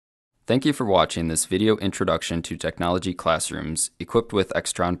Thank you for watching this video introduction to technology classrooms equipped with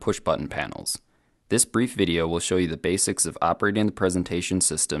Extron Push-Button panels. This brief video will show you the basics of operating the presentation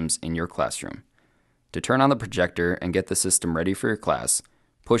systems in your classroom. To turn on the projector and get the system ready for your class,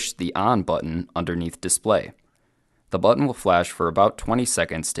 push the On button underneath Display. The button will flash for about 20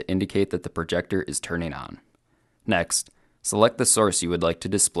 seconds to indicate that the projector is turning on. Next, select the source you would like to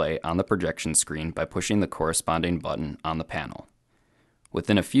display on the projection screen by pushing the corresponding button on the panel.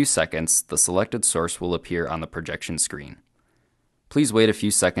 Within a few seconds, the selected source will appear on the projection screen. Please wait a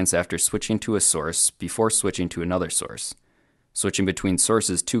few seconds after switching to a source before switching to another source. Switching between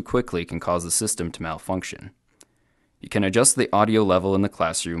sources too quickly can cause the system to malfunction. You can adjust the audio level in the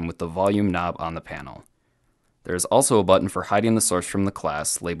classroom with the volume knob on the panel. There is also a button for hiding the source from the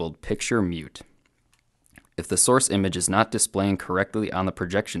class labeled Picture Mute. If the source image is not displaying correctly on the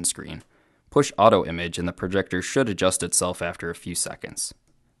projection screen, push Auto Image and the projector should adjust itself after a few seconds.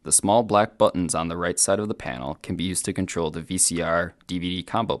 The small black buttons on the right side of the panel can be used to control the VCR/DVD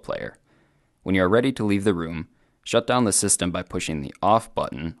combo player. When you are ready to leave the room, shut down the system by pushing the Off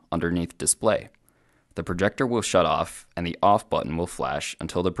button underneath Display. The projector will shut off and the Off button will flash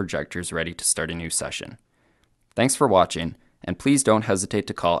until the projector is ready to start a new session. Thanks for watching, and please don't hesitate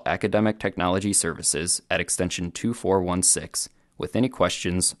to call Academic Technology Services at extension 2416 with any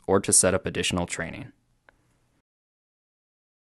questions or to set up additional training.